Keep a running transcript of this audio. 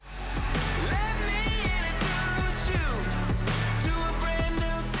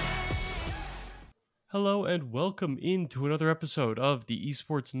Hello and welcome into another episode of the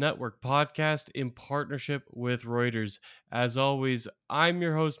Esports Network podcast in partnership with Reuters. As always, I'm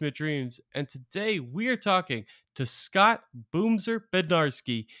your host, Mitch Dreams, and today we are talking to Scott Boomzer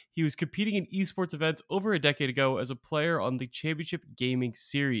Bednarski. He was competing in esports events over a decade ago as a player on the Championship Gaming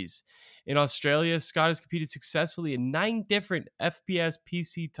Series. In Australia, Scott has competed successfully in 9 different FPS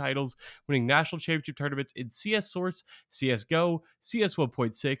PC titles, winning national championship tournaments in CS Source, CSGO, CS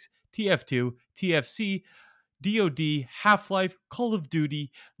 1.6, TF2, TFC, DoD, Half-Life, Call of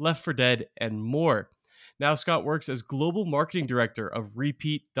Duty, Left 4 Dead, and more. Now Scott works as Global Marketing Director of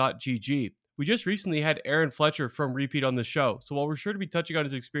Repeat.gg. We just recently had Aaron Fletcher from Repeat on the show, so while we're sure to be touching on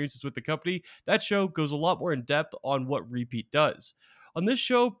his experiences with the company, that show goes a lot more in depth on what Repeat does. On this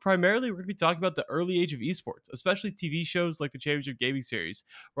show, primarily, we're going to be talking about the early age of esports, especially TV shows like the Championship Gaming Series.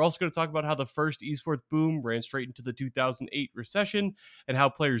 We're also going to talk about how the first esports boom ran straight into the 2008 recession and how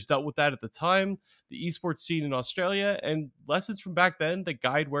players dealt with that at the time, the esports scene in Australia, and lessons from back then that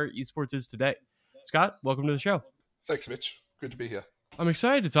guide where esports is today. Scott, welcome to the show. Thanks, Mitch. Good to be here. I'm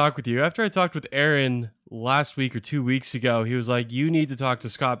excited to talk with you. After I talked with Aaron last week or 2 weeks ago, he was like, you need to talk to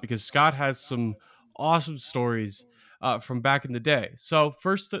Scott because Scott has some awesome stories from back in the day. So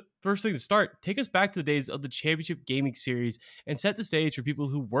first thing to start, take us back to the days of the Championship Gaming Series and set the stage for people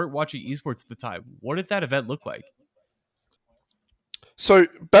who weren't watching esports at the time. What did that event look like? So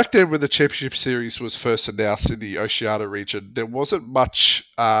back then, when the Championship Series was first announced in the Oceania region, there wasn't much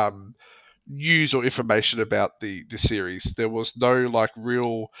news or information about the series. There was no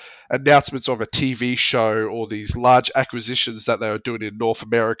real announcements of a TV show or these large acquisitions that they were doing in North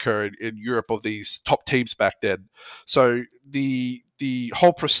America and in Europe of these top teams back then. So the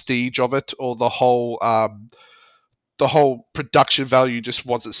whole prestige of it, or the whole production value just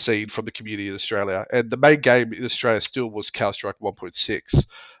wasn't seen from the community in Australia. And the main game in Australia still was Counter-Strike 1.6,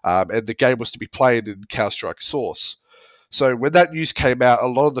 and the game was to be played in Counter-Strike Source. So when that news came out, a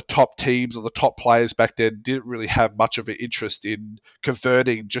lot of the top teams or the top players back then didn't really have much of an interest in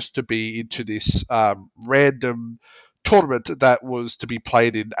converting just to be into this random tournament that was to be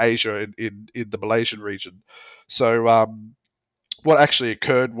played in Asia, in the Malaysian region. So what actually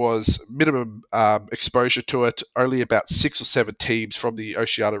occurred was minimum exposure to it. Only about 6 or 7 teams from the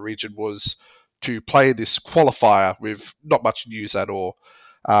Oceania region was to play this qualifier with not much news at all.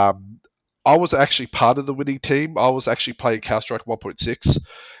 Um, I was actually part of the winning team. I was actually playing Counter-Strike 1.6,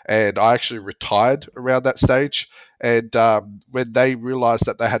 and I actually retired around that stage. And when they realized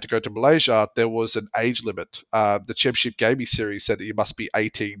that they had to go to Malaysia, there was an age limit. The Championship Gaming Series said that you must be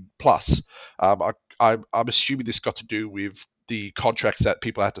 18 plus. I'm assuming this got to do with the contracts that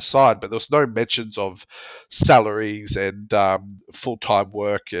people had to sign, but there was no mentions of salaries and full-time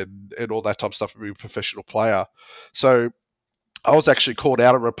work and all that type of stuff for being a professional player. So I was actually called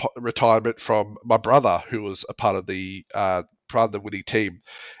out of retirement from my brother, who was a part of the winning team,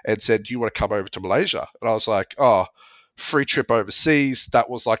 and said, "Do you want to come over to Malaysia?" And I was like, "Oh, free trip overseas." That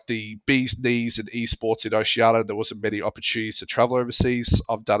was like the bee's knees in esports in Oceania. There wasn't many opportunities to travel overseas.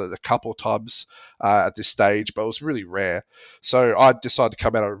 I've done it a couple of times at this stage, but it was really rare. So I decided to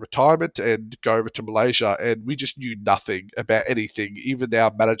come out of retirement and go over to Malaysia, and we just knew nothing about anything. Even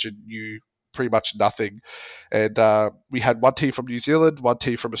our manager knew pretty much nothing. And we had one team from New Zealand, one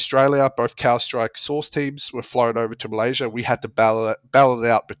team from Australia. Both Counter-Strike Source teams were flown over to Malaysia. We had to battle it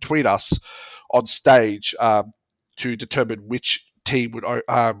out between us on stage to determine which team would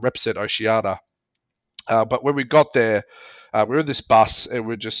represent Oceania. But when we got there, we were in this bus and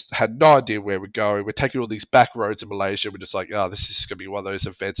we just had no idea where we're going. We're taking all these back roads in Malaysia. We're just like, oh, this is going to be one of those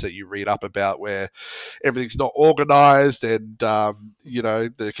events that you read up about where everything's not organized and,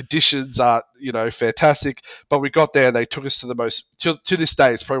 the conditions aren't, fantastic. But we got there and they took us to the to this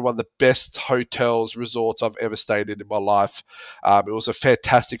day, it's probably one of the best hotels, resorts I've ever stayed in my life. It was a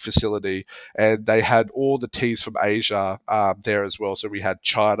fantastic facility and they had all the teams from Asia there as well. So we had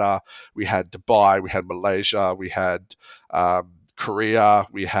China, we had Dubai, we had Malaysia, we had Korea,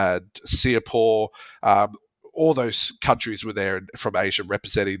 we had Singapore. All those countries were there from Asia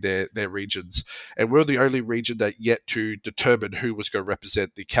representing their regions. And we're the only region that yet to determine who was going to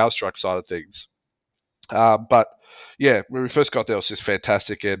represent the Counter-Strike side of things. But yeah, when we first got there, it was just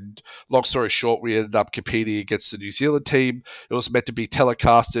fantastic. And long story short, we ended up competing against the New Zealand team. It was meant to be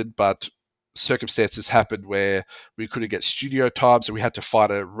telecasted, but circumstances happened where we couldn't get studio time, so we had to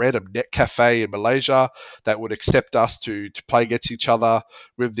find a random net cafe in Malaysia that would accept us to play against each other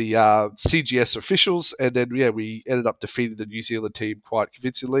with the CGS officials. And then, yeah, we ended up defeating the New Zealand team quite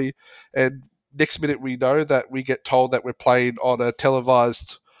convincingly. And next minute, we know that we get told that we're playing on a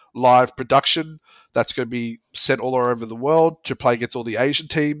televised live production that's going to be sent all over the world to play against all the Asian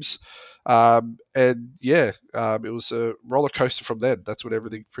teams. And yeah, it was a roller coaster from then. That's when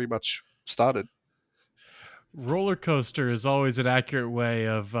everything pretty much started. Roller coaster is always an accurate way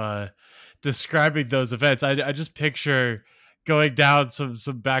of describing those events. I just picture going down some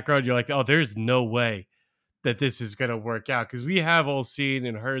background. You're like, oh, there's no way that this is going to work out, because we have all seen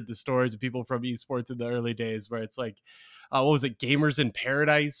and heard the stories of people from esports in the early days where it's like, what was it, Gamers in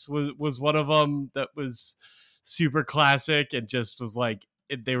Paradise was one of them that was super classic, and just was like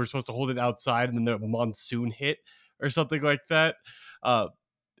they were supposed to hold it outside and then the monsoon hit or something like that. uh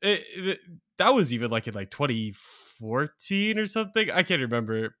it, it, that was even like in like 2014 or something, I can't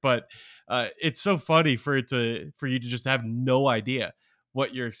remember, but it's so funny for you to just have no idea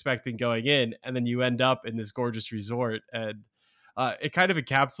what you're expecting going in, and then you end up in this gorgeous resort, and it kind of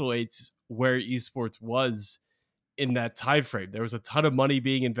encapsulates where esports was in that time frame. There was a ton of money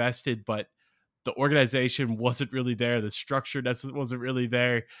being invested, but the organization wasn't really there, the structure wasn't really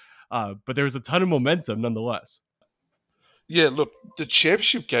there, but there was a ton of momentum nonetheless. Yeah, look, the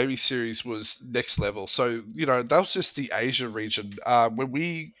Championship Gaming Series was next level. So, that was just the Asia region. When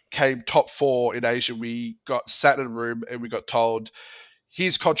we came top four in Asia, we got sat in a room and we got told,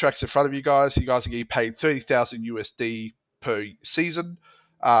 here's contracts in front of you guys. You guys are getting paid 30,000 USD per season.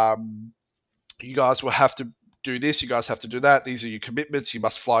 Um, you guys will have to do this, you guys have to do that. These are your commitments. You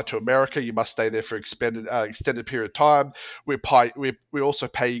must fly to America. You must stay there for extended period of time. We also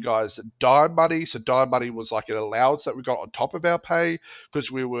pay you guys dime money. So dime money was like an allowance that we got on top of our pay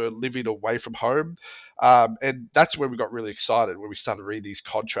because we were living away from home. And that's when we got really excited when we started reading these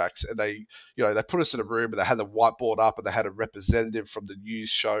contracts. And they put us in a room and they had the whiteboard up and they had a representative from the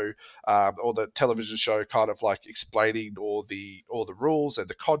news show or the television show kind of like explaining all the rules and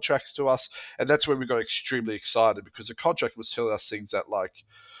the contracts to us. And that's when we got extremely excited because the contract was telling us things that like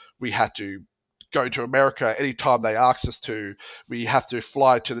we had to go to America anytime they asked us to. We have to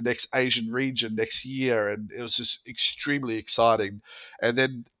fly to the next Asian region next year, and it was just extremely exciting. And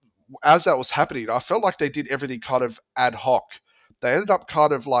then as that was happening, I felt like they did everything kind of ad hoc. They ended up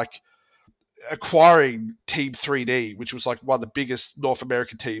kind of like acquiring Team 3D, which was like one of the biggest North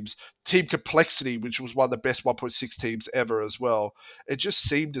American teams, Team Complexity, which was one of the best 1.6 teams ever as well. It just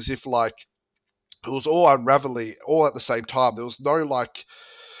seemed as if like it was all unraveling all at the same time. There was no like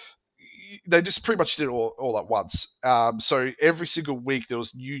they just pretty much did it all at once. So every single week there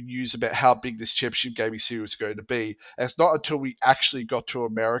was new news about how big this championship gaming series was going to be. And it's not until we actually got to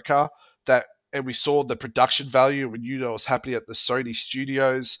America that and we saw the production value. We knew that was happening at the Sony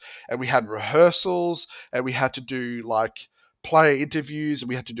studios, and we had rehearsals, and we had to do like player interviews, and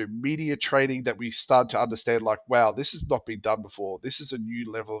we had to do media training. That we started to understand, like, wow, this has not been done before. This is a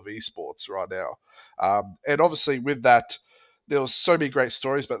new level of esports right now. And obviously, with that, there was so many great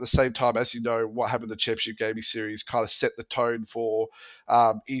stories, but at the same time, as you know, what happened in the Championship Gaming Series kind of set the tone for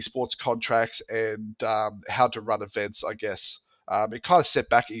esports contracts and how to run events, I guess. It kind of set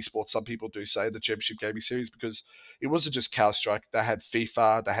back esports, some people do say, the Championship Gaming Series, because it wasn't just Counter Strike. They had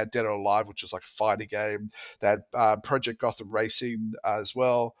FIFA, they had Dead or Alive, which was like a fighting game. They had Project Gotham Racing as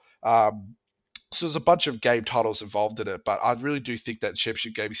well. So there's a bunch of game titles involved in it, but I really do think that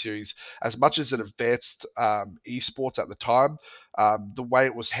Championship Gaming Series, as much as it advanced esports at the time, the way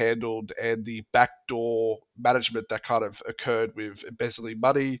it was handled and the backdoor management that kind of occurred with embezzling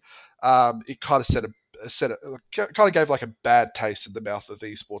money, it kind of kind of gave like a bad taste in the mouth of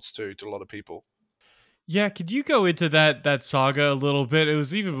esports too to a lot of people. Yeah, could you go into that saga a little bit? It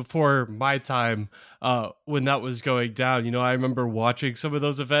was even before my time when that was going down. I remember watching some of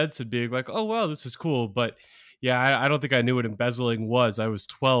those events and being like, "Oh wow, this is cool." But yeah, I don't think I knew what embezzling was. I was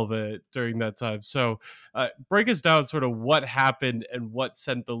 12 during that time. So break us down sort of what happened and what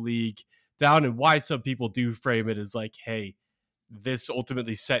sent the league down, and why some people do frame it as like, "Hey, this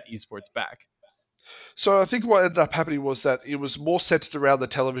ultimately set esports back." So I think what ended up happening was that it was more centered around the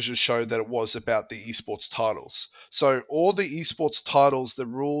television show than it was about the esports titles. So all the esports titles, the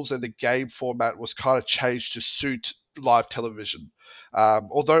rules and the game format was kind of changed to suit live television.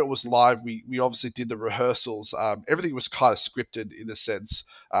 Although it was live, we obviously did the rehearsals. Everything was kind of scripted in a sense.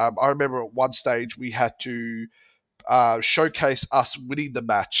 I remember at one stage we had to showcase us winning the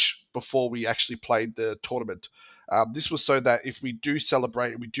match before we actually played the tournament. This was so that if we do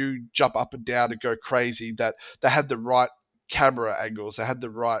celebrate, we do jump up and down and go crazy, that they had the right camera angles, they had the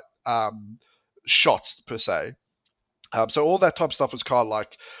right shots per se. So all that type of stuff was kind of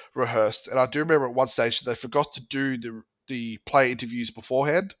like rehearsed. And I do remember at one stage they forgot to do the player interviews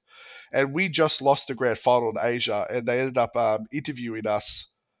beforehand, and we just lost the grand final in Asia, and they ended up interviewing us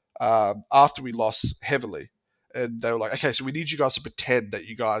after we lost heavily. And they were like, okay, so we need you guys to pretend that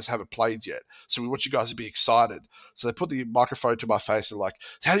you guys haven't played yet. So we want you guys to be excited. So they put the microphone to my face and like,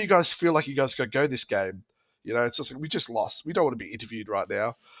 how do you guys feel like you guys got to go this game? It's just like we just lost. We don't want to be interviewed right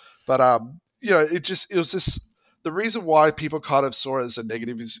now. But it was this. The reason why people kind of saw it as a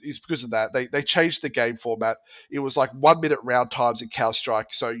negative is because of that. They changed the game format. It was like 1 minute round times in Counter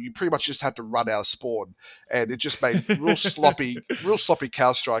Strike, so you pretty much just had to run out of spawn, and it just made real sloppy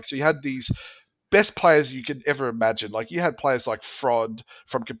Counter Strike. So you had these best players you could ever imagine. Like you had players like Frod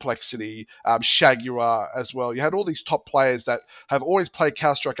from Complexity, Shagura as well. You had all these top players that have always played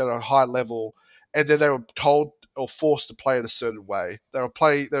Counter Strike at a high level, and then they were told or forced to play in a certain way. They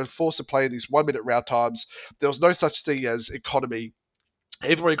were forced to play in these 1 minute round times. There was no such thing as economy.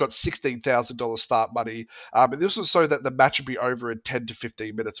 Everybody got $16,000 start money, and this was so that the match would be over in 10 to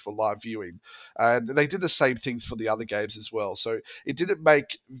 15 minutes for live viewing. And they did the same things for the other games as well. So it didn't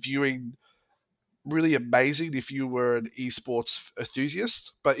make viewing really amazing if you were an esports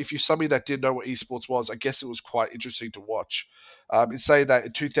enthusiast, but if you're somebody that didn't know what esports was, I guess it was quite interesting to watch. In saying that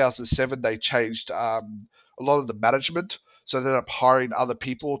in 2007 they changed a lot of the management, so they ended up hiring other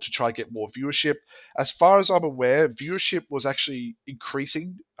people to try and get more viewership. As far as I'm aware, viewership was actually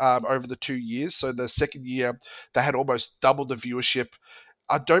increasing over the 2 years. So the second year they had almost double the viewership.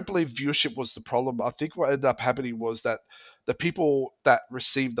 I don't believe viewership was the problem. I think what ended up happening was that the people that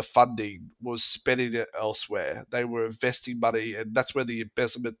received the funding was spending it elsewhere. They were investing money, and that's where the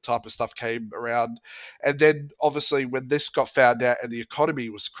embezzlement type of stuff came around. And then, obviously, when this got found out and the economy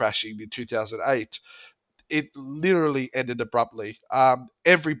was crashing in 2008, it literally ended abruptly.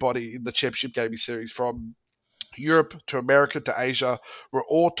 Everybody in the Championship Gaming Series, from Europe to America to Asia, were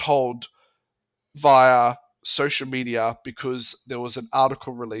all told via social media because there was an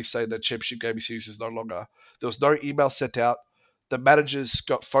article released saying that Championship Gaming Series is no longer. There was no email sent out. The managers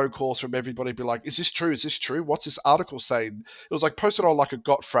got phone calls from everybody, be like, "Is this true? Is this true? What's this article saying?" It was like posted on like a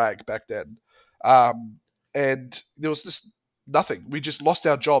got frag back then, um, and there was just nothing. We just lost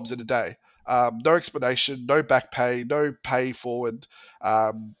our jobs in a day. No explanation, no back pay, no pay forward.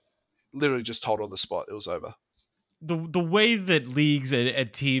 Um, Literally just told on the spot. It was over. The way that leagues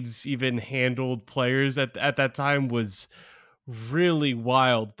and teams even handled players at that time was really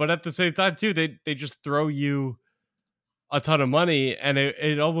wild. But at the same time, too, they just throw you a ton of money, and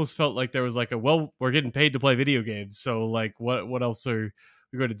it almost felt like there was like a, well, we're getting paid to play video games, so like what else are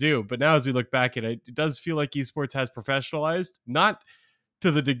we going to do? But now as we look back at it, it does feel like esports has professionalized, not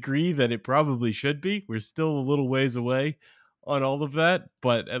to the degree that it probably should be. We're still a little ways away on all of that,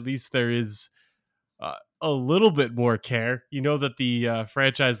 but at least there is a little bit more care. You know that the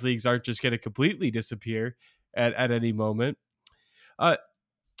franchise leagues aren't just going to completely disappear at any moment. Uh,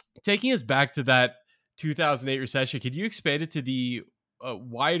 Taking us back to that 2008 recession, could you expand it to the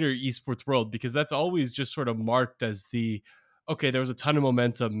wider esports world? Because that's always just sort of marked as the, okay, there was a ton of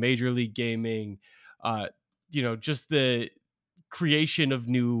momentum, Major League Gaming, uh, just the creation of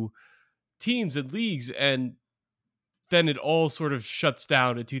new teams and leagues. And then it all sort of shuts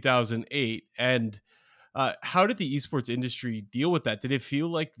down in 2008. And how did the esports industry deal with that? Did it feel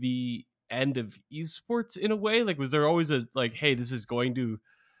like the end of esports in a way? Like, was there always a like, hey, this is going to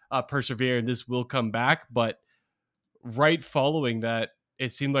persevere and this will come back? But right following that,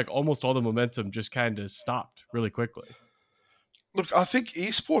 it seemed like almost all the momentum just kind of stopped really quickly. Look, I think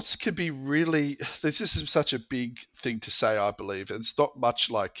esports can be really. This is such a big thing to say, I believe. And it's not much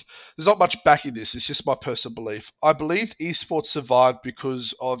like. There's not much backing this. It's just my personal belief. I believe esports survived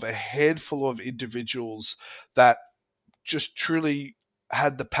because of a handful of individuals that just truly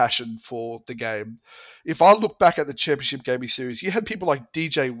had the passion for the game. If I look back at the Championship Gaming Series, you had people like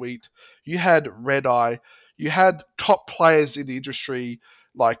DJ Wheat, you had Red Eye, you had top players in the industry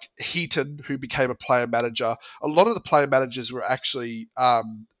like Heaton, who became a player manager. A lot of the player managers were actually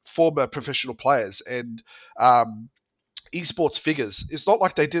former professional players and esports figures. It's not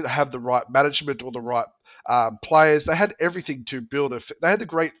like they didn't have the right management or the right players. They had everything to build They had a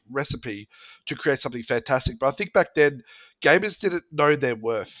great recipe to create something fantastic. But I think back then, gamers didn't know their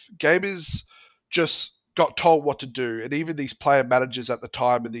worth. Gamers just got told what to do, and even these player managers at the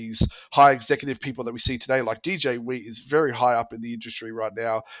time and these high executive people that we see today, like DJ Wheat, is very high up in the industry right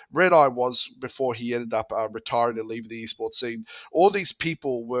now. Red Eye was before he ended up retiring and leaving the esports scene. All these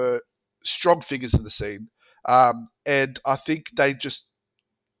people were strong figures in the scene. And I think they just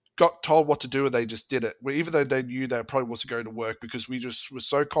got told what to do and they just did it. Even though they knew that it probably wasn't going to work because we just were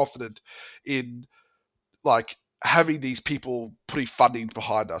so confident in like having these people putting funding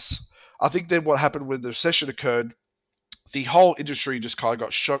behind us. I think then what happened when the recession occurred, the whole industry just kind of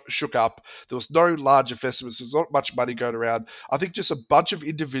got shook up. There was no large investments. There's not much money going around. I think just a bunch of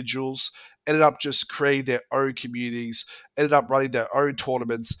individuals ended up just creating their own communities, ended up running their own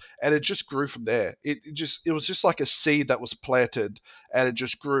tournaments, and it just grew from there. It was just like a seed that was planted, and it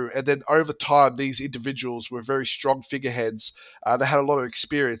just grew. And then over time, these individuals were very strong figureheads. They had a lot of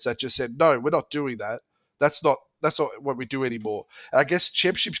experience that just said, "No, we're not doing that. That's not what we do anymore." And I guess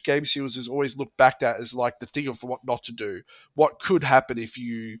Championships Game Series is always looked back at as like the thing of what not to do. What could happen if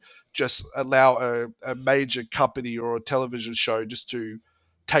you just allow a major company or a television show just to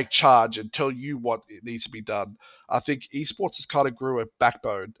take charge and tell you what it needs to be done. I think esports has kind of grew a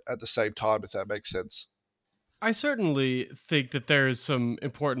backbone at the same time, if that makes sense. I certainly think that there's some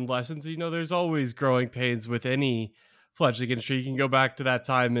important lessons. There's always growing pains with any fledgling industry. You can go back to that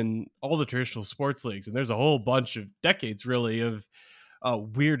time in all the traditional sports leagues, and there's a whole bunch of decades, really, of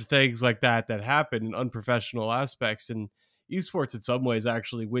weird things like that happen in unprofessional aspects. And esports, in some ways,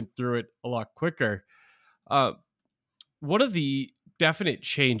 actually went through it a lot quicker. Uh, one of the definite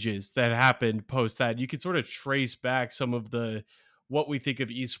changes that happened post that, you could sort of trace back some of the what we think of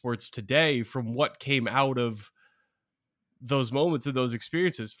esports today from what came out of those moments and those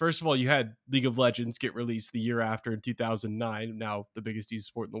experiences. First of all, you had League of Legends get released the year after in 2009, now the biggest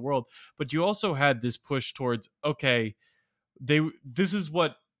esport in the world. But you also had this push towards, okay, this is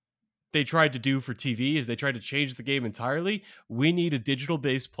what they tried to do for TV, is they tried to change the game entirely. We need a digital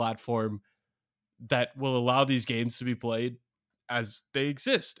based platform that will allow these games to be played as they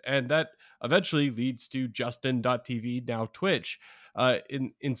exist. And that eventually leads to Justin.tv, now Twitch.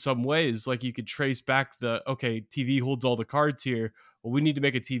 In some ways, like, you could trace back the, okay, TV holds all the cards here. Well, we need to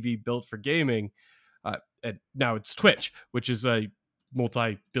make a TV built for gaming. And now it's Twitch, which is a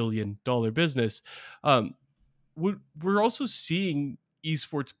multi-billion-dollar business. We're also seeing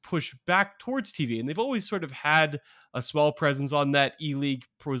esports push back towards TV, and they've always sort of had a small presence on that. E-League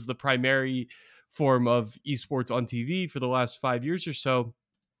was the primary form of esports on TV for the last 5 years or so.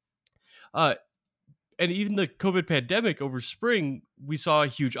 And even the COVID pandemic over spring, we saw a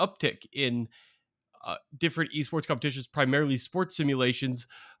huge uptick in different esports competitions, primarily sports simulations,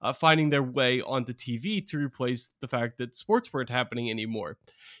 finding their way onto TV to replace the fact that sports weren't happening anymore.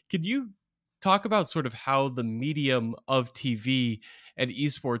 Could you talk about sort of how the medium of TV and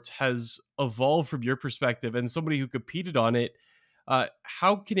esports has evolved from your perspective, and somebody who competed on it?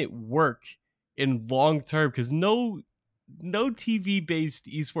 How can it work in long term? Because no TV based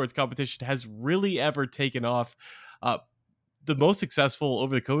esports competition has really ever taken off. The most successful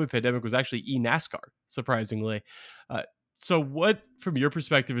over the COVID pandemic was actually eNASCAR, surprisingly. So what, from your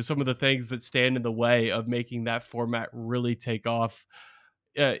perspective, is some of the things that stand in the way of making that format really take off,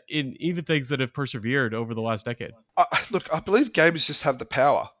 in even things that have persevered over the last decade? Look, I believe gamers just have the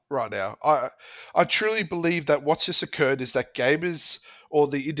power right now. I truly believe that what's just occurred is that gamers or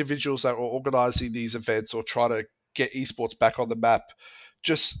the individuals that were organizing these events or trying to get esports back on the map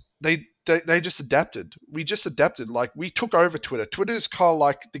just they just adapted. We just adapted. Like, we took over Twitter. Twitter is kind of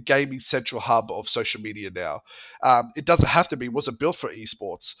like the gaming central hub of social media now. It doesn't have to be. It wasn't built for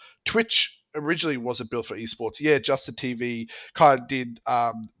esports. Twitch originally wasn't built for esports. Yeah, Justin TV kind of did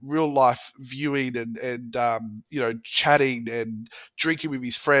real life viewing and chatting and drinking with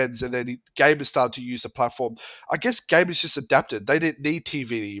his friends, and then gamers started to use the platform. I guess gamers just adapted. They didn't need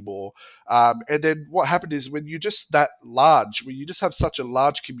TV anymore. And then what happened is, when you just that large, when you just have such a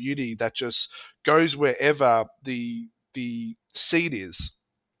large community that just goes wherever the scene is,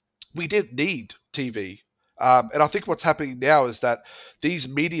 we didn't need TV. And I think what's happening now is that these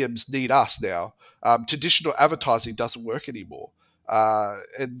mediums need us now. Traditional advertising doesn't work anymore.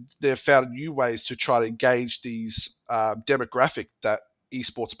 And they've found new ways to try to engage these demographic that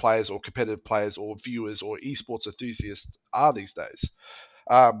esports players or competitive players or viewers or esports enthusiasts are these days.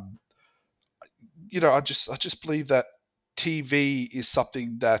 Um, I just believe that TV is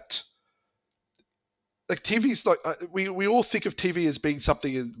something that, like, TV is like, we all think of TV as being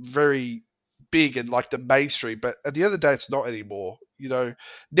something very big and like the mainstream, but at the end of the day, it's not anymore.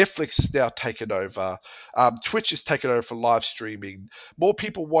 Netflix is now taken over. Twitch is taken over for live streaming. More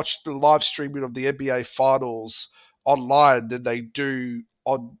people watch the live streaming of the NBA finals online than they do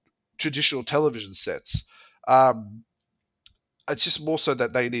on traditional television sets. Um, it's just more so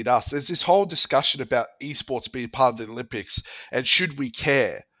that they need us. There's this whole discussion about esports being part of the Olympics, and should we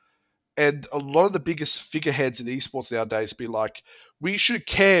care? And a lot of the biggest figureheads in esports nowadays be like, we should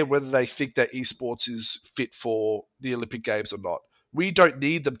care whether they think that esports is fit for the Olympic Games or not. We don't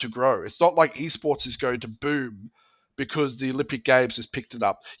need them to grow. It's not like esports is going to boom because the Olympic Games has picked it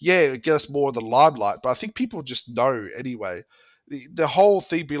up. Yeah, it gets us more of the limelight, but I think people just know anyway. The whole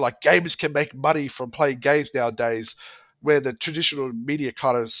thing be like, gamers can make money from playing games nowadays. where the traditional media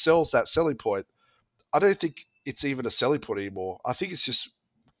kind of sells that selling point, I don't think it's even a selling point anymore. I think it's just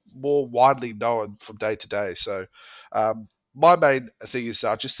more widely known from day to day. So, my main thing is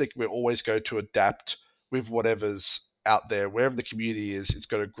I just think we're always going to adapt with whatever's out there. Wherever the community is, it's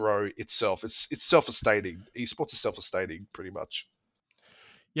going to grow itself. It's self-sustaining. Esports is self-sustaining, pretty much.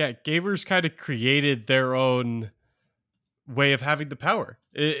 Yeah, gamers kind of created their own way of having the power.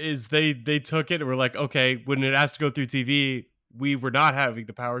 Is they took it and were like, okay, when it has to go through TV, we were not having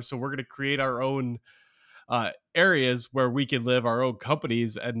the power, so we're going to create our own areas where we can live, our own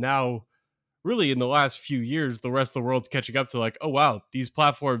companies, and now really in the last few years the rest of the world's catching up to like, oh wow, these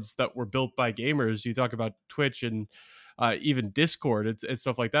platforms that were built by gamers, you talk about Twitch and even Discord and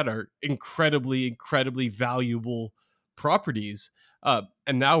stuff like that, are incredibly valuable properties,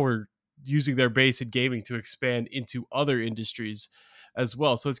 and now we're using their base in gaming to expand into other industries as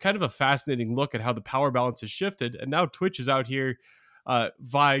well. So it's kind of a fascinating look at how the power balance has shifted, and now Twitch is out here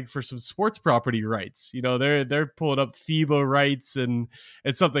vying for some sports property rights. You know, they're pulling up FIBA rights and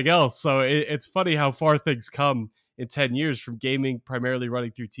something else. So it's funny how far things come in 10 years from gaming primarily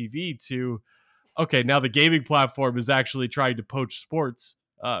running through TV to, okay, now the gaming platform is actually trying to poach sports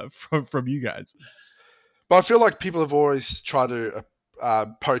from you guys. But I feel like people have always tried to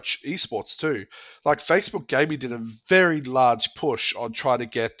poach esports too. Like Facebook Gaming did a very large push on trying to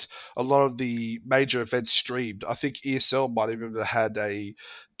get a lot of the major events streamed. I think ESL might have even had a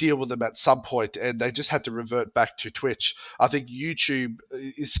deal with them at some point, and they just had to revert back to Twitch. I think YouTube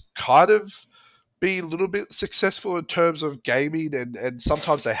is kind of been a little bit successful in terms of gaming, and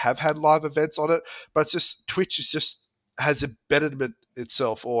sometimes they have had live events on it, but it's just Twitch is just has embedded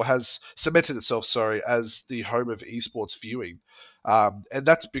itself or has cemented itself, sorry, as the home of esports viewing, and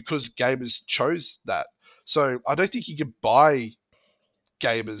that's because gamers chose that. So I don't think you can buy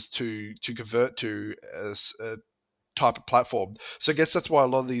gamers to convert to a type of platform. So I guess that's why a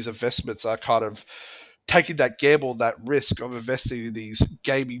lot of these investments are kind of taking that gamble, that risk of investing in these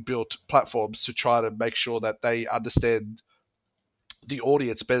gaming built platforms to try to make sure that they understand the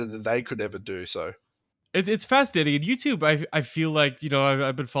audience better than they could ever do. So It's fascinating. And YouTube, I feel like, you know,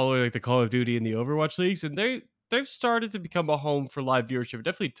 I've been following like the Call of Duty and the Overwatch leagues, and they've started to become a home for live viewership. It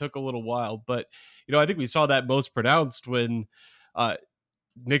definitely took a little while, but you know, I think we saw that most pronounced when uh,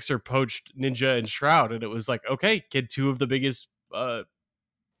 Mixer poached Ninja and Shroud, and it was like, okay, get two of the biggest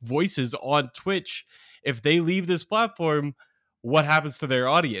voices on Twitch. If they leave this platform, what happens to their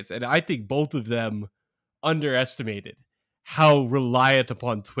audience? And I think both of them underestimated how reliant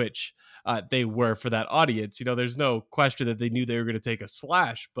upon Twitch they were for that audience. You know, there's no question that they knew they were going to take a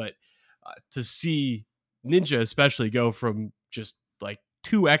slash, but to see Ninja especially go from just like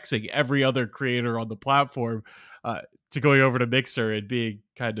 2xing every other creator on the platform to going over to Mixer and being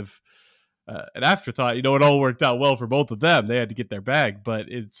kind of an afterthought. You know, it all worked out well for both of them. They had to get their bag, but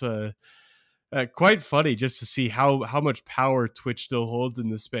it's quite funny just to see how much power Twitch still holds in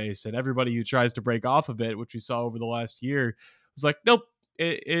this space, and everybody who tries to break off of it, which we saw over the last year, was like, nope,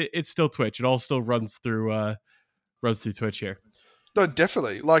 it's still Twitch. It all still runs through Twitch here. no,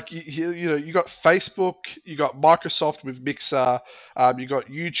 definitely. Like you know, you got Facebook, you got Microsoft with Mixer, you got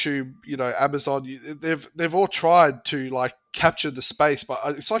YouTube, you know, Amazon. They've all tried to like capture the space, but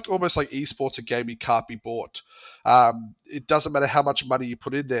it's like almost like esports and gaming can't be bought. It doesn't matter how much money you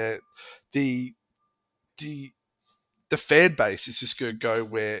put in there. The the the fan base is just going to go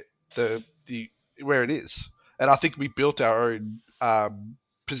where the where it is. And I think we built our own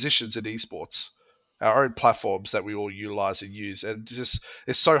positions in esports, our own platforms that we all utilize and use, and just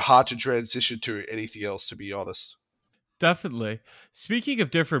it's so hard to transition to anything else, to be honest. Definitely. Speaking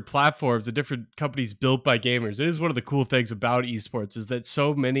of different platforms and different companies built by gamers, it is one of the cool things about esports is that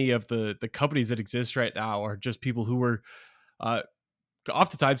so many of the companies that exist right now are just people who were uh,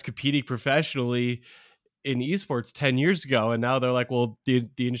 oftentimes competing professionally in esports 10 years ago, and now they're like, well, the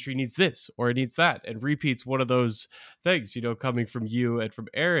industry needs this or it needs that, and Repeat's one of those things. You know, coming from you and from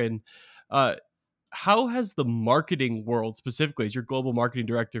Aaron, uh how has the marketing world, specifically as your global marketing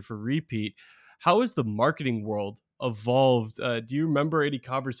director for Repeat, how has the marketing world evolved? Do you remember any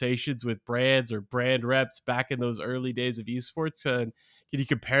conversations with brands or brand reps back in those early days of esports? Can you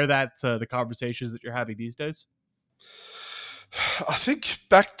compare that to the conversations that you're having these days? I think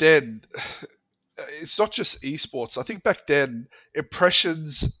back then, it's not just esports. I think back then,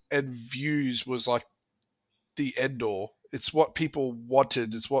 impressions and views was like the end all. It's what people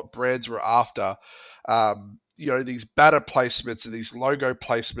wanted. It's what brands were after. You know, these banner placements and these logo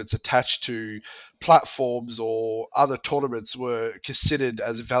placements attached to platforms or other tournaments were considered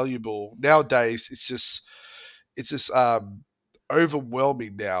as valuable. Nowadays, it's just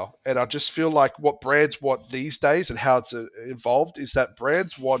overwhelming now. And I just feel like what brands want these days and how it's evolved is that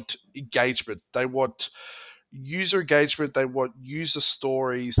brands want engagement. They want user engagement. They want user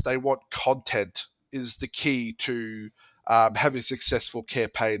stories. They want content is the key to having a successful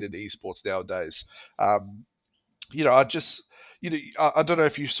campaign in esports nowadays. Um, I just, I don't know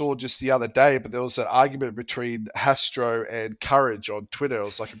if you saw just the other day, but there was an argument between Hastro and Courage on Twitter. It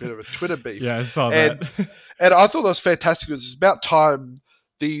was like a bit of a Twitter beef, Yeah, I saw that. and and I thought that was fantastic because it's about time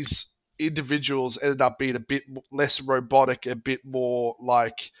these individuals ended up being a bit less robotic, a bit more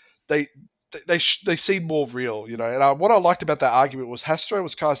like they. They seem more real, And what I liked about that argument was Hastro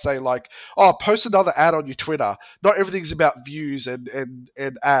was kind of saying like, "Oh, post another ad on your Twitter. Not everything's about views and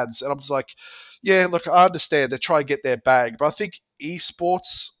ads." And I'm just like, yeah, look, I understand they try and get their bag, but I think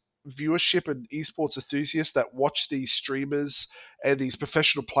esports viewership and esports enthusiasts that watch these streamers and these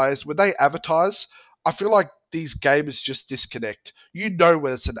professional players, when they advertise, I feel like these gamers just disconnect. You know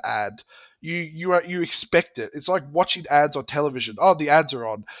when it's an ad. You expect it. It's like watching ads on television. Oh, the ads are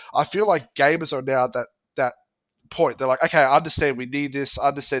on. I feel like gamers are now that point. They're like, okay, I understand we need this. I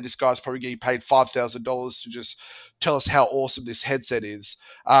understand this guy's probably getting paid $5,000 to just tell us how awesome this headset is.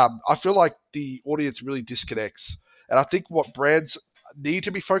 I feel like the audience really disconnects. And I think what brands need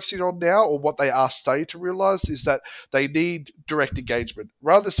to be focusing on now, or what they are starting to realize, is that they need direct engagement.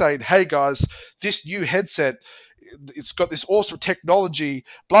 Rather than saying, hey guys, this new headset, it's got this awesome technology,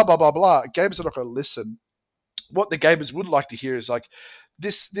 blah, blah, blah, blah. Gamers are not going to listen. What the gamers would like to hear is like,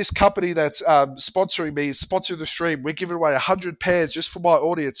 this company that's sponsoring me, sponsoring the stream. We're giving away 100 pairs just for my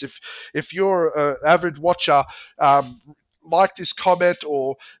audience. If you're an avid watcher, like this comment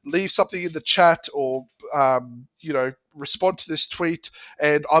or leave something in the chat or respond to this tweet,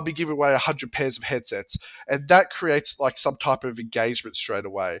 and I'll be giving away 100 pairs of headsets, and that creates like some type of engagement straight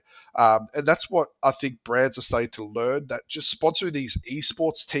away. And that's what I think brands are starting to learn, that just sponsoring these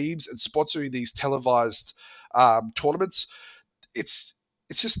esports teams and sponsoring these televised tournaments, it's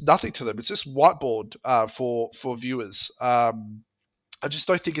it's just nothing to them. It's just whiteboard for viewers. I just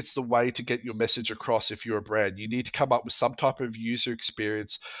don't think it's the way to get your message across if you're a brand. You need to come up with some type of user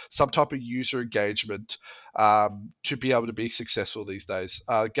experience, some type of user engagement to be able to be successful these days.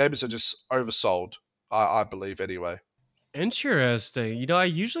 Gamers are just oversold, I believe, anyway. Interesting. I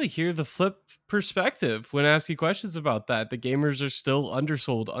usually hear the flip perspective when asking questions about that. The gamers are still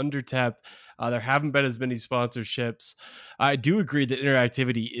undersold, undertapped. There haven't been as many sponsorships. I do agree that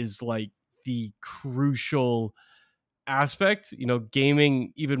interactivity is like the crucial aspect.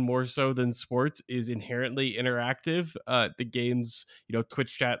 Gaming, even more so than sports, is inherently interactive. The games,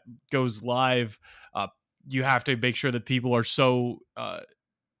 Twitch chat goes live. You have to make sure that people are so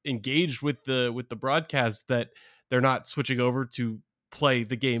engaged with the broadcast that they're not switching over to play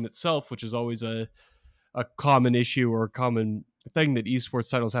the game itself, which is always a common issue or a common thing that esports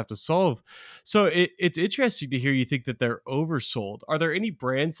titles have to solve. So it's interesting to hear you think that they're oversold. Are there any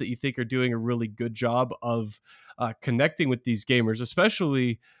brands that you think are doing a really good job of connecting with these gamers,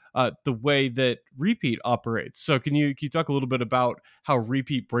 especially the way that Repeat operates? So can you talk a little bit about how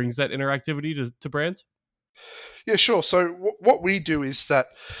Repeat brings that interactivity to brands? Yeah, sure. So what we do is that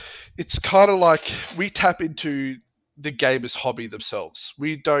it's kind of like we tap into the gamers' hobby themselves.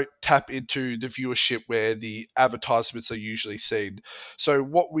 We don't tap into the viewership where the advertisements are usually seen. So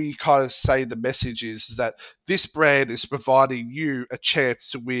what we kind of say the message is that this brand is providing you a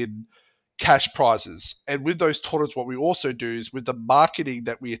chance to win cash prizes. And with those tournaments, what we also do is with the marketing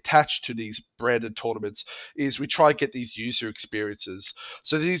that we attach to these branded tournaments is we try and get these user experiences.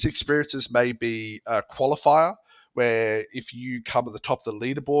 So these experiences may be a qualifier, where if you come at the top of the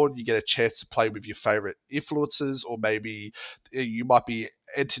leaderboard, you get a chance to play with your favorite influencers, or maybe you might be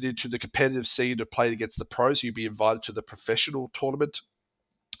entered into the competitive scene to play against the pros. You'd be invited to the professional tournament.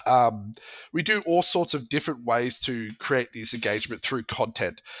 um, we do all sorts of different ways to create this engagement through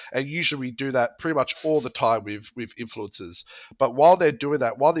content, and usually we do that pretty much all the time with influencers. But while they're doing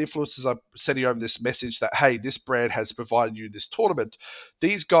that, while the influencers are sending over this message that hey, this brand has provided you this tournament,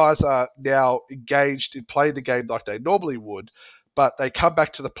 these guys are now engaged in playing the game like they normally would, but they come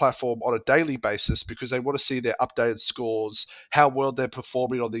back to the platform on a daily basis because they want to see their updated scores, how well they're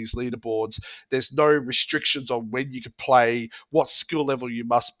performing on these leaderboards. There's no restrictions on when you can play, what skill level you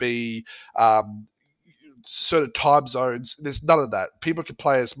must be, certain time zones. There's none of that. People can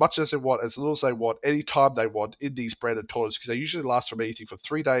play as much as they want, as little as they want, anytime they want in these branded tournaments, because they usually last from anything from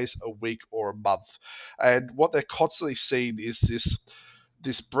 3 days, a week, or a month. And what they're constantly seeing is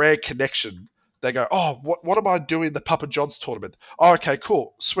this brand connection They go, oh, what am I doing in the Papa John's tournament? Oh, okay,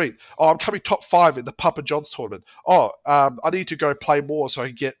 cool, sweet. Oh, I'm coming top 5 in the Papa John's tournament. Oh, I need to go play more so I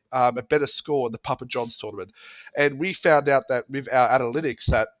can get a better score in the Papa John's tournament. And we found out that with our analytics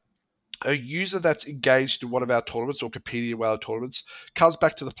that a user that's engaged in one of our tournaments or competing in one of our tournaments comes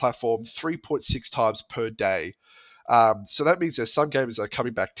back to the platform 3.6 times per day. So that means there's some gamers that are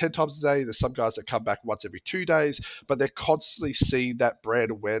coming back 10 times a day. There's some guys that come back once every 2 days, but they're constantly seeing that brand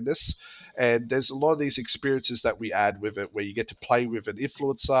awareness. And there's a lot of these experiences that we add with it where you get to play with an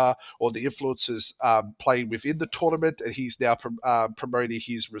influencer or the influencer's playing within the tournament and he's now promoting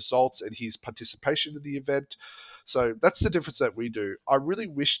his results and his participation in the event. So that's the difference that we do. I really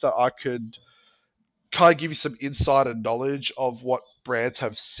wish that I could kind of give you some insider knowledge of what brands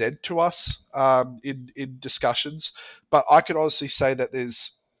have said to us in discussions. But I can honestly say that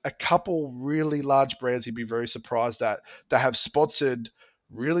there's a couple really large brands you'd be very surprised at that have sponsored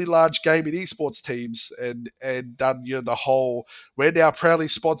really large gaming esports teams and done the whole we're now proudly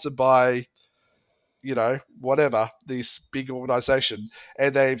sponsored by whatever this big organization,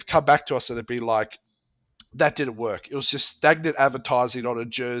 and they've come back to us and they've been like, that didn't work. It was just stagnant advertising on a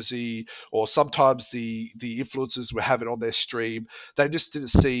jersey, or sometimes the influencers were having on their stream. They just didn't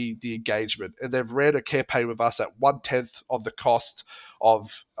see the engagement, and they've ran a campaign with us at 1/10 of the cost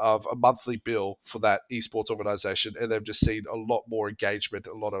of a monthly bill for that esports organization, and they've just seen a lot more engagement,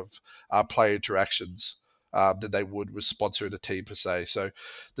 a lot of player interactions. Than they would with sponsoring a team per se. So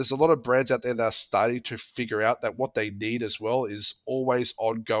there's a lot of brands out there that are starting to figure out that what they need as well is always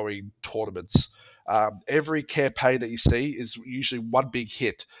ongoing tournaments. Every campaign that you see is usually one big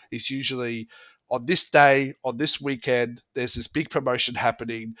hit. It's usually on this day, on this weekend, there's this big promotion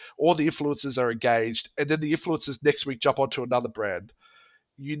happening, all the influencers are engaged, and then the influencers next week jump onto another brand.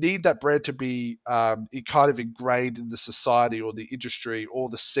 You need that brand to be kind of ingrained in the society or the industry or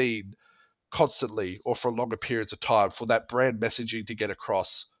the scene constantly or for longer periods of time for that brand messaging to get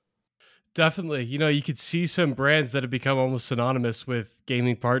across. Definitely. You could see some brands that have become almost synonymous with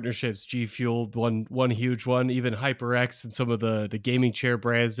gaming partnerships. G Fuel, one huge one, even HyperX and some of the gaming chair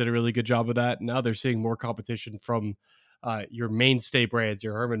brands did a really good job of that. Now they're seeing more competition from your mainstay brands,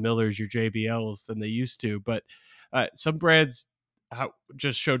 your Herman Millers, your JBLs than they used to. But some brands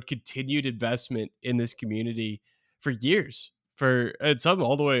just showed continued investment in this community for years, for and some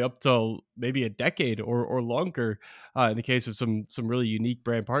all the way up till maybe a decade or longer, in the case of some really unique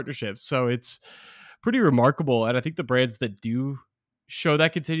brand partnerships. So it's pretty remarkable, and I think the brands that do show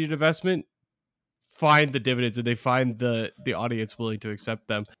that continued investment find the dividends, and they find the audience willing to accept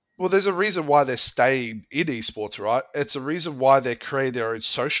them. Well, there's a reason why they're staying in esports, right? It's a reason why they're creating their own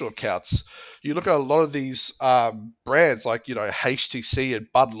social accounts. You look at a lot of these brands like, HTC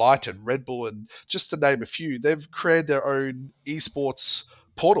and Bud Light and Red Bull, and just to name a few, they've created their own esports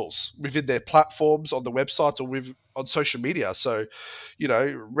portals within their platforms on the websites or on social media. So,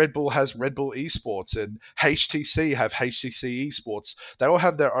 Red Bull has Red Bull Esports and HTC have HTC Esports. They all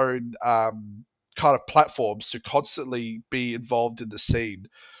have their own kind of platforms to constantly be involved in the scene.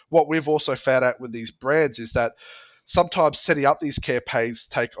 What we've also found out with these brands is that sometimes setting up these campaigns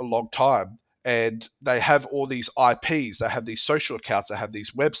take a long time, and they have all these IPs, they have these social accounts, they have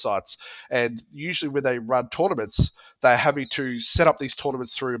these websites, and usually when they run tournaments, they're having to set up these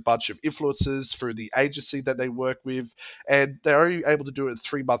tournaments through a bunch of influencers, through the agency that they work with, and they're only able to do it in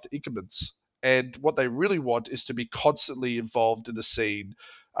 3-month increments. And what they really want is to be constantly involved in the scene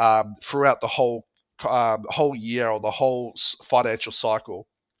throughout the whole year or the whole financial cycle.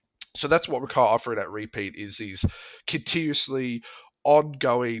 So that's what we're kind of offering at Repeat is these continuously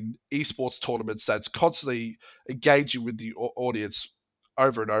ongoing esports tournaments that's constantly engaging with the audience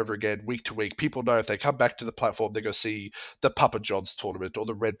over and over again, week to week. People know if they come back to the platform, they're going to see the Papa John's tournament or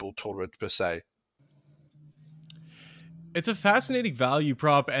the Red Bull tournament per se. It's a fascinating value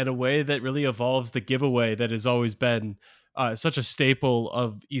prop and a way that really evolves the giveaway that has always been such a staple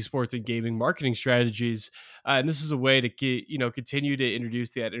of esports and gaming marketing strategies. And this is a way to continue to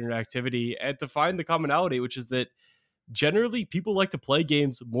introduce that interactivity and to find the commonality, which is that generally people like to play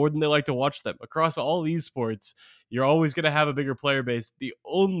games more than they like to watch them. Across all esports, you're always going to have a bigger player base. The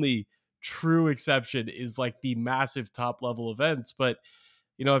only true exception is like the massive top level events. But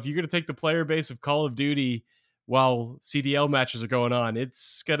if you're going to take the player base of Call of Duty while CDL matches are going on,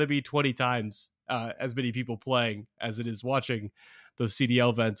 it's going to be 20 times as many people playing as it is watching those CDL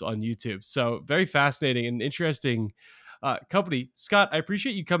events on YouTube. So very fascinating and interesting company. Scott, I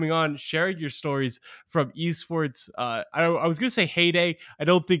appreciate you coming on, sharing your stories from esports. I was going to say heyday. I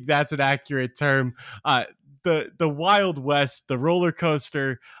don't think that's an accurate term. the Wild West, the roller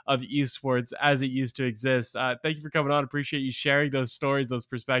coaster of esports as it used to exist. Thank you for coming on. Appreciate you sharing those stories, those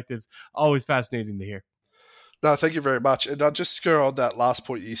perspectives. Always fascinating to hear. No, thank you very much. And I'll just go on that last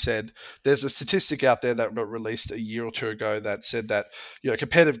point you said. There's a statistic out there that got released a year or two ago that said that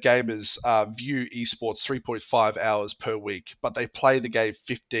competitive gamers view esports 3.5 hours per week, but they play the game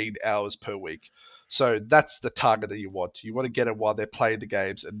 15 hours per week. So that's the target that you want. You want to get it while they're playing the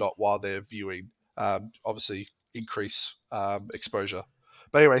games and not while they're viewing. Obviously, increase exposure.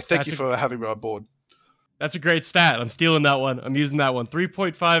 But anyway, thank you for having me on board. That's a great stat. I'm stealing that one. I'm using that one.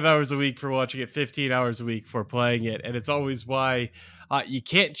 3.5 hours a week for watching it, 15 hours a week for playing it. And it's always why you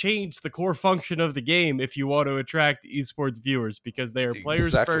can't change the core function of the game if you want to attract esports viewers, because they are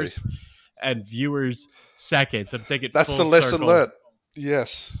players first and viewers second. So to take it That's full the lesson circle. learned.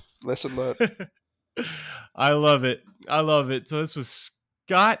 Yes, lesson learned. I love it. I love it. So this was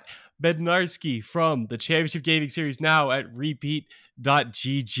Scott Bednarski from the Championship Gaming Series, now at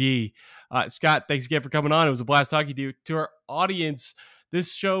repeat.gg. Scott, thanks again for coming on. It was a blast talking to you. To our audience,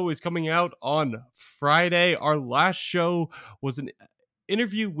 this show is coming out on Friday. Our last show was an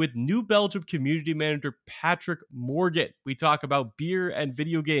interview with New Belgium community manager Patrick Morgan. We talk about beer and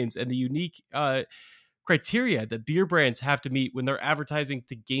video games and the unique criteria that beer brands have to meet when they're advertising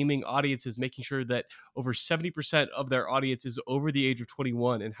to gaming audiences, making sure that over 70% of their audience is over the age of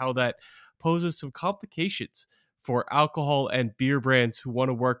 21, and how that poses some complications for alcohol and beer brands who want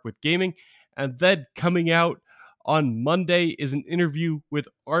to work with gaming. And then coming out on Monday is an interview with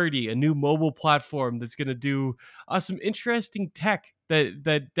Arty, a new mobile platform that's going to do some interesting tech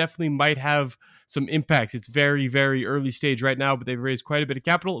that definitely might have some impacts. It's very, very early stage right now, but they've raised quite a bit of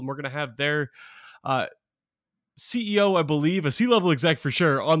capital, and we're going to have their CEO, I believe, a C-level exec for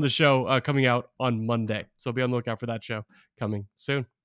sure, on the show coming out on Monday. So be on the lookout for that show coming soon.